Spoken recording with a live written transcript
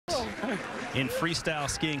in freestyle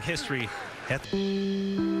skiing history.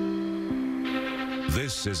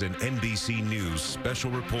 This is an NBC News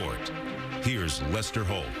special report. Here's Lester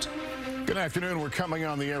Holt. Good afternoon. We're coming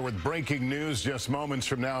on the air with breaking news. Just moments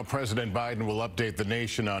from now, President Biden will update the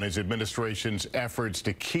nation on his administration's efforts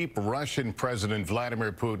to keep Russian President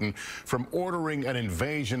Vladimir Putin from ordering an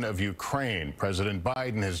invasion of Ukraine. President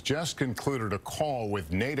Biden has just concluded a call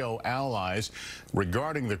with NATO allies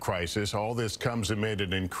regarding the crisis. All this comes amid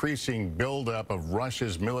an increasing buildup of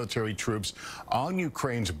Russia's military troops on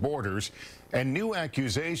Ukraine's borders and new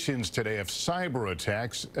accusations today of cyber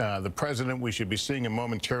attacks. The president, we should be seeing him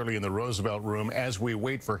momentarily in the Roosevelt Room as we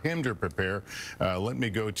wait for him to prepare. Let me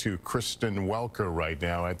go to Kristen Welker right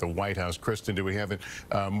now at the White House. Kristen, do we have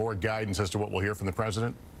more guidance as to what we'll hear from the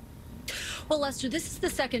president? Well, Lester, this is the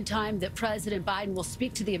second time that President Biden will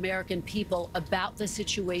speak to the American people about the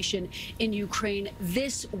situation in Ukraine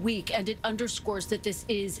this week, and it underscores that this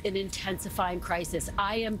is an intensifying crisis.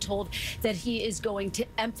 I am told that he is going to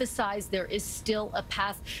emphasize there is still a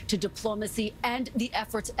path to diplomacy and the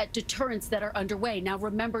efforts at deterrence that are underway. Now,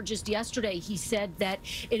 remember, just yesterday, he said that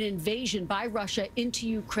an invasion by Russia into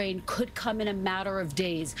Ukraine could come in a matter of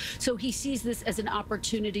days. So he sees this as an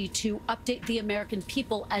opportunity to update the American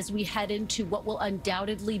people as we head into what will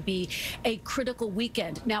undoubtedly be a critical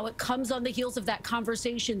weekend. Now, it comes on the heels of that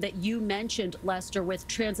conversation that you mentioned, Lester, with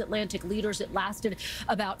transatlantic leaders. It lasted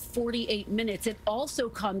about 48 minutes. It also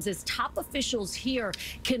comes as top officials here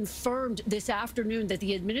confirmed this afternoon that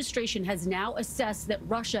the administration has now assessed that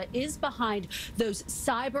Russia is behind those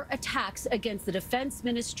cyber attacks against the defense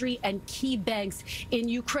ministry and key banks in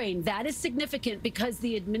Ukraine. That is significant because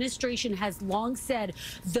the administration has long said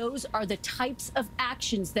those are the types of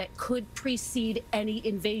actions that could precede any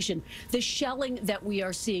invasion. The shelling that we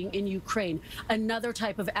are seeing in Ukraine, another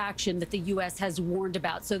type of action that the U.S. has warned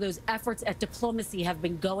about. So those efforts at diplomacy have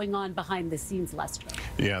been going on behind the scenes, Lester.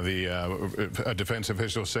 Yeah, a defense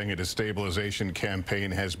official saying a destabilization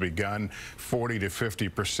campaign has begun. 40 to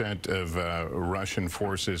 50% of Russian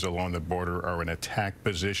forces along the border are in attack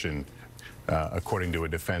position, according to a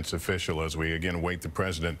defense official, as we again wait the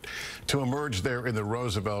president to emerge there in the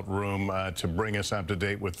Roosevelt Room to bring us up to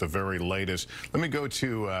date with the very latest. Let me go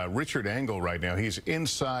to Richard Engel right now. He's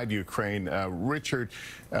inside Ukraine. Richard,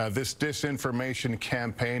 this disinformation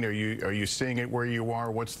campaign, are you seeing it where you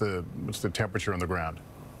are? What's the temperature on the ground?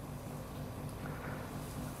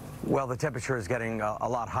 Well, the temperature is getting a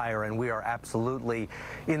lot higher, and we are absolutely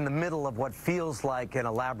in the middle of what feels like an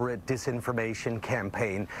elaborate disinformation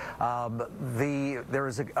campaign. There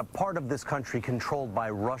is a part of this country controlled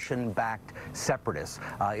by Russian-backed separatists.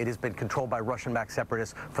 It has been controlled by Russian-backed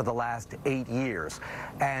separatists for the last 8 years.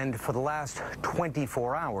 And for the last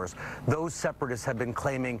 24 hours, those separatists have been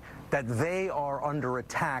claiming that they are under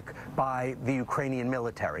attack by the Ukrainian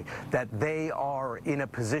military, that they are in a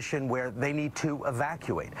position where they need to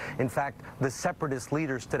evacuate. In fact, the separatist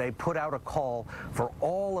leaders today put out a call for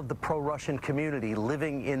all of the pro-Russian community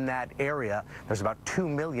living in that area. There's about 2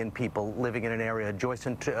 million people living in an area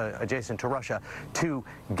adjacent to Russia, to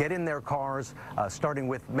get in their cars, starting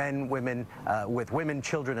with men, women,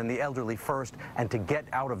 children, and the elderly first, and to get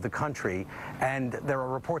out of the country. And there are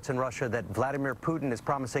reports in Russia that Vladimir Putin is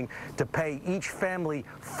promising to pay each family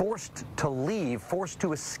forced to leave, forced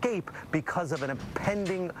to escape because of an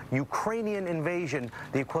impending Ukrainian invasion,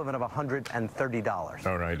 the equivalent of $130.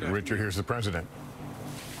 All right, Richard, here's the president.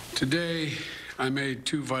 Today, I made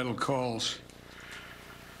 2 vital calls,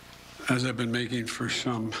 as I've been making for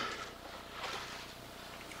some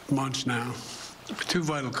months now. 2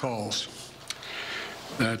 vital calls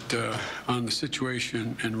that on the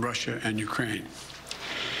situation in Russia and Ukraine.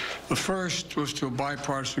 The first was to a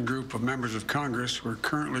bipartisan group of members of Congress who are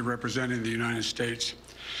currently representing the United States,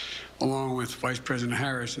 along with Vice President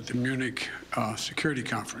Harris at the Munich Security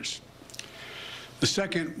Conference. The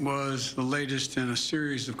second was the latest in a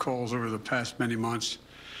series of calls over the past many months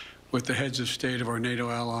with the heads of state of our NATO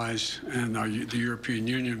allies and the European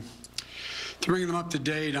Union, to bring them up to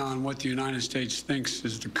date on what the United States thinks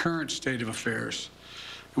is the current state of affairs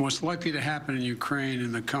and what's likely to happen in Ukraine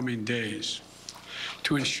in the coming days,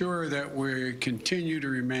 to ensure that we continue to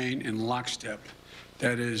remain in lockstep,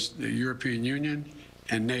 that is, the European Union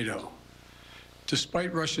and NATO.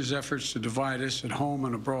 Despite Russia's efforts to divide us at home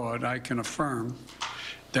and abroad, I can affirm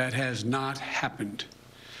that has not happened.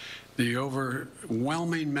 The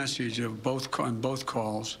overwhelming message of on both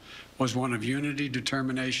calls was one of unity,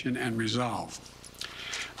 determination, and resolve.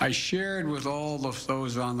 I shared with all of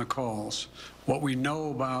those on the calls what we know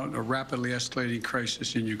about a rapidly escalating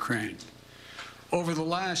crisis in Ukraine. Over the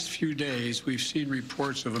last few days, we've seen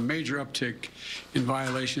reports of a major uptick in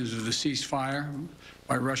violations of the ceasefire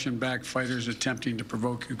by Russian-backed fighters attempting to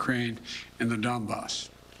provoke Ukraine in the Donbass.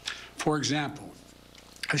 For example,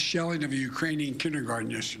 a shelling of a Ukrainian kindergarten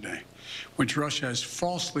yesterday, which Russia has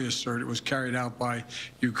falsely asserted was carried out by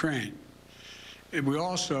Ukraine. We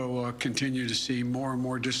also continue to see more and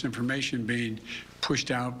more disinformation being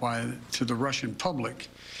pushed out to the Russian public,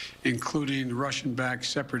 including Russian-backed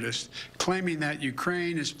separatists, claiming that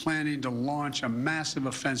Ukraine is planning to launch a massive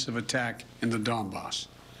offensive attack in the Donbass.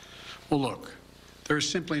 Well, look, there is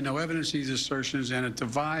simply no evidence of these assertions, and it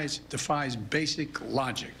defies basic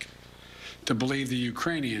logic to believe the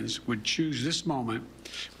Ukrainians would choose this moment,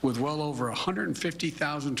 with well over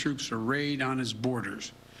 150,000 troops arrayed on its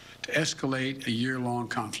borders, to escalate a year-long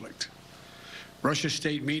conflict. Russia's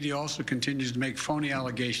state media also continues to make phony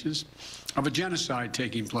allegations of a genocide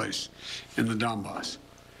taking place in the Donbass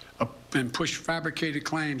and push fabricated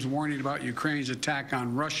claims warning about Ukraine's attack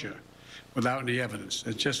on Russia without any evidence.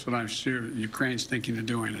 That's just what I'm sure Ukraine's thinking of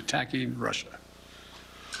doing, attacking Russia.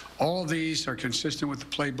 All of these are consistent with the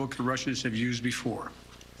playbook the Russians have used before,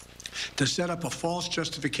 to set up a false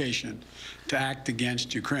justification to act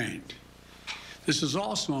against Ukraine. This is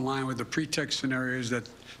also in line with the pretext scenarios that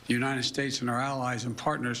the United States and our allies and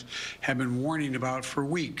partners have been warning about for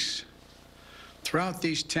weeks. Throughout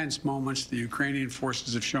these tense moments, the Ukrainian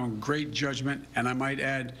forces have shown great judgment and, I might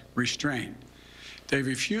add, restraint. They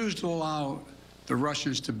refused to allow the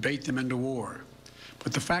Russians to bait them into war.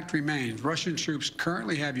 But the fact remains, Russian troops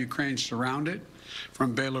currently have Ukraine surrounded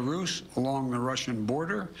from Belarus along the Russian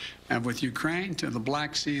border and with Ukraine to the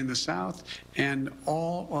Black Sea in the south and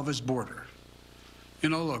all of its border. You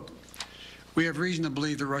know, look, we have reason to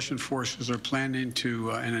believe the Russian forces are planning to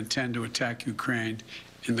and intend to attack Ukraine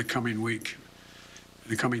in the coming week, in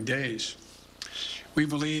the coming days. We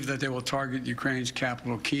believe that they will target Ukraine's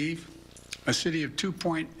capital, Kyiv, a city of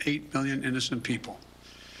 2.8 million innocent people.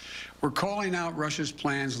 We're calling out Russia's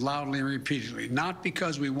plans loudly and repeatedly, not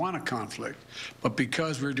because we want a conflict, but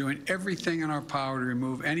because we're doing everything in our power to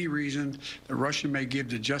remove any reason that Russia may give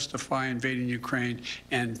to justify invading Ukraine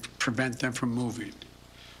and prevent them from moving.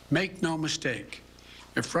 Make no mistake,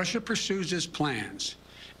 if Russia pursues its plans,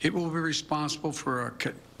 it will be responsible for a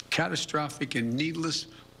catastrophic and needless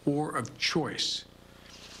war of choice.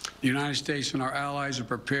 The United States and our allies are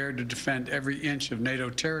prepared to defend every inch of NATO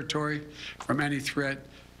territory from any threat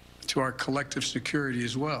to our collective security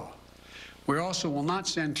as well. We also will not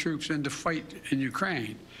send troops in to fight in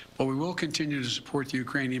Ukraine, but we will continue to support the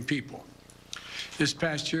Ukrainian people. This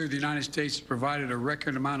past year, the United States provided a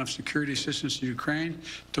record amount of security assistance to Ukraine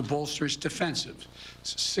to bolster its defensive,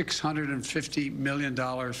 $650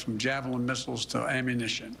 million from Javelin missiles to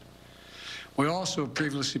ammunition. We also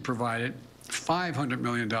previously provided $500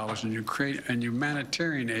 million in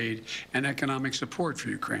humanitarian aid and economic support for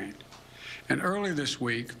Ukraine. And earlier this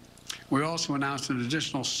week, we also announced an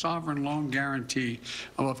additional sovereign loan guarantee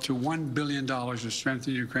of up to $1 billion to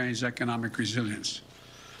strengthen Ukraine's economic resilience.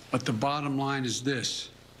 But the bottom line is this: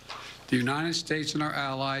 the United States and our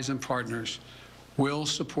allies and partners will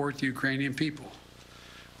support the Ukrainian people.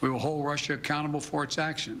 We will hold Russia accountable for its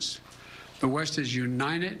actions. The West is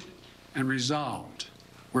united and resolved.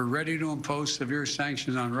 We're ready to impose severe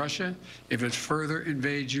sanctions on Russia if it further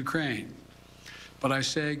invades Ukraine. But I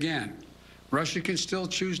say again, Russia can still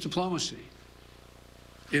choose diplomacy.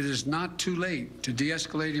 It is not too late to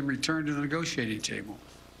de-escalate and return to the negotiating table.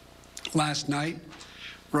 Last night,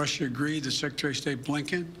 Russia agreed that Secretary of State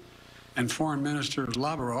Blinken and Foreign Minister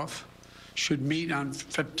Lavrov should meet on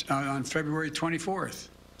February 24th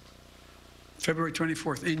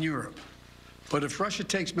in Europe. But if Russia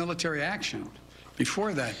takes military action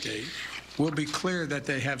before that date, we'll be clear that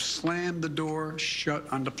they have slammed the door shut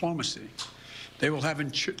on diplomacy. They will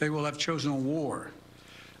have chosen war,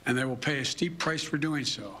 and they will pay a steep price for doing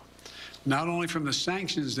so, not only from the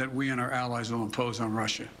sanctions that we and our allies will impose on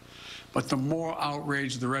Russia, but the moral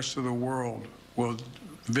outrage the rest of the world will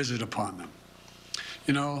visit upon them.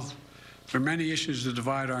 You know, there are many issues that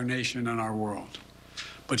divide our nation and our world,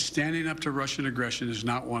 but standing up to Russian aggression is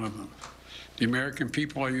not one of them. The American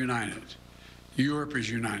people are united. Europe is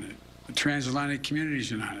united. The transatlantic community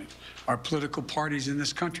is united. Our political parties in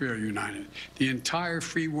this country are united. The entire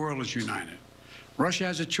free world is united. Russia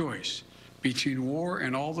has a choice between war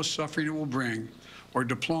and all the suffering it will bring, or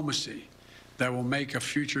diplomacy that will make a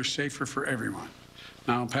future safer for everyone.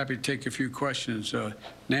 Now, I'm happy to take a few questions.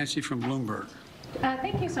 Nancy from Bloomberg.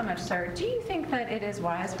 Thank you so much, sir. Do you think that it is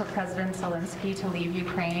wise for President Zelensky to leave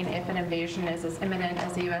Ukraine if an invasion is as imminent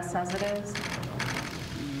as the U.S. says it is?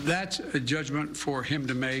 That's a judgment for him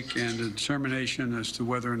to make, and a determination as to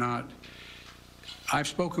whether or not. I've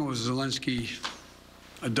spoken with Zelensky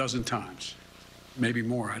a dozen times, maybe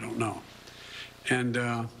more, I don't know. and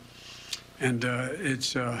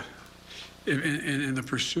it's in the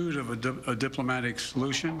pursuit of a diplomatic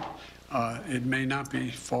solution. It may not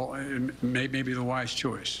be it may be the wise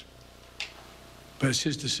choice, but it's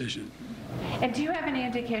his decision. And do you have any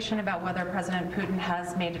indication about whether President Putin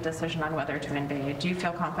has made a decision on whether to invade? Do you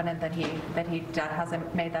feel confident that he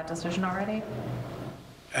hasn't made that decision already?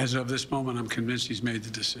 As of this moment, I'm convinced he's made the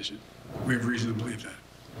decision. We have reason to believe that.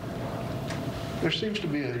 There seems to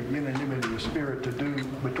be a unanimity of spirit to do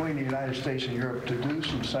between the United States and Europe to do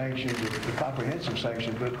some sanctions, the comprehensive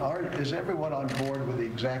sanctions. But is everyone on board with the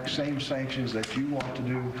exact same sanctions that you want to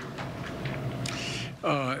do?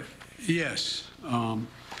 Yes.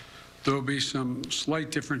 There will be some slight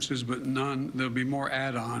differences, but none. There'll be more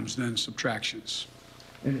add-ons than subtractions.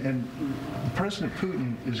 And President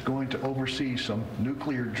Putin is going to oversee some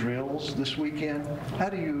nuclear drills this weekend. How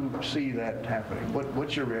do you see that happening?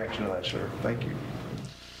 What's your reaction to that, sir? Thank you.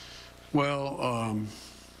 Well,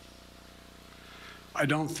 I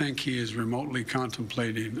don't think he is remotely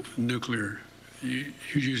contemplating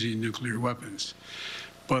using nuclear weapons.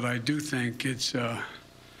 But I do think it's, I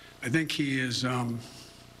think he is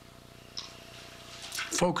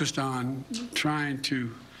focused on trying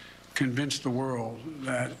to convince the world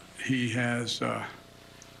that he has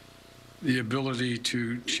the ability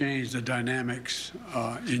to change the dynamics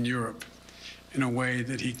in Europe in a way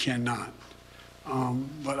that he cannot.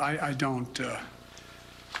 But I don't,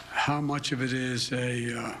 how much of it is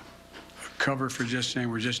a cover for just saying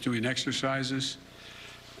we're just doing exercises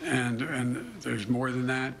and there's more than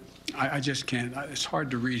that? I just can't, it's hard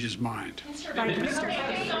to read his mind. Mr. President,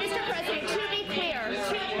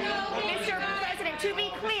 to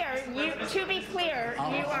be clear,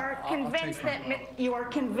 you are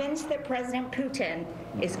convinced that President Putin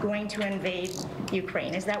is going to invade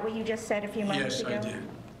Ukraine. Is that what you just said a few moments ago? Yes, I did.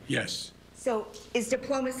 Yes. So is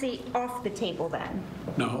diplomacy off the table then?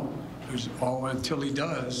 No. Until he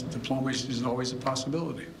does, diplomacy is always a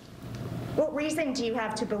possibility. What reason do you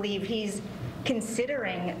have to believe he's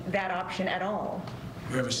considering that option at all?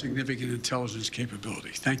 We have a significant intelligence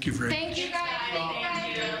capability. Thank you very much. Thank you, guys.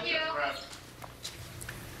 Thank you.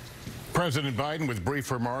 President Biden with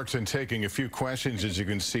brief remarks and taking a few questions, as you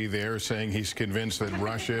can see there, saying he's convinced that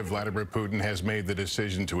Russia, Vladimir Putin, has made the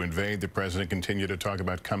decision to invade. The president continued to talk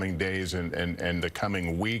about coming days and the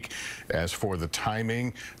coming week. As for the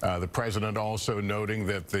timing, the president also noting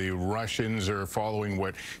that the Russians are following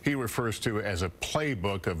what he refers to as a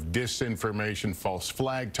playbook of disinformation, false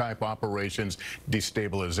flag type operations,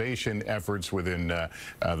 destabilization efforts within the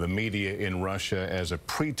media in Russia as a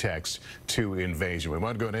pretext to invasion. We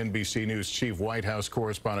want to go to NBC News Chief White House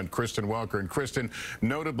correspondent Kristen Welker. And Kristen,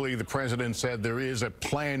 notably, the president said there is a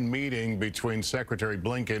planned meeting between Secretary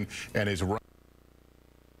Blinken and his...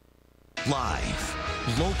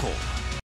 Live, local,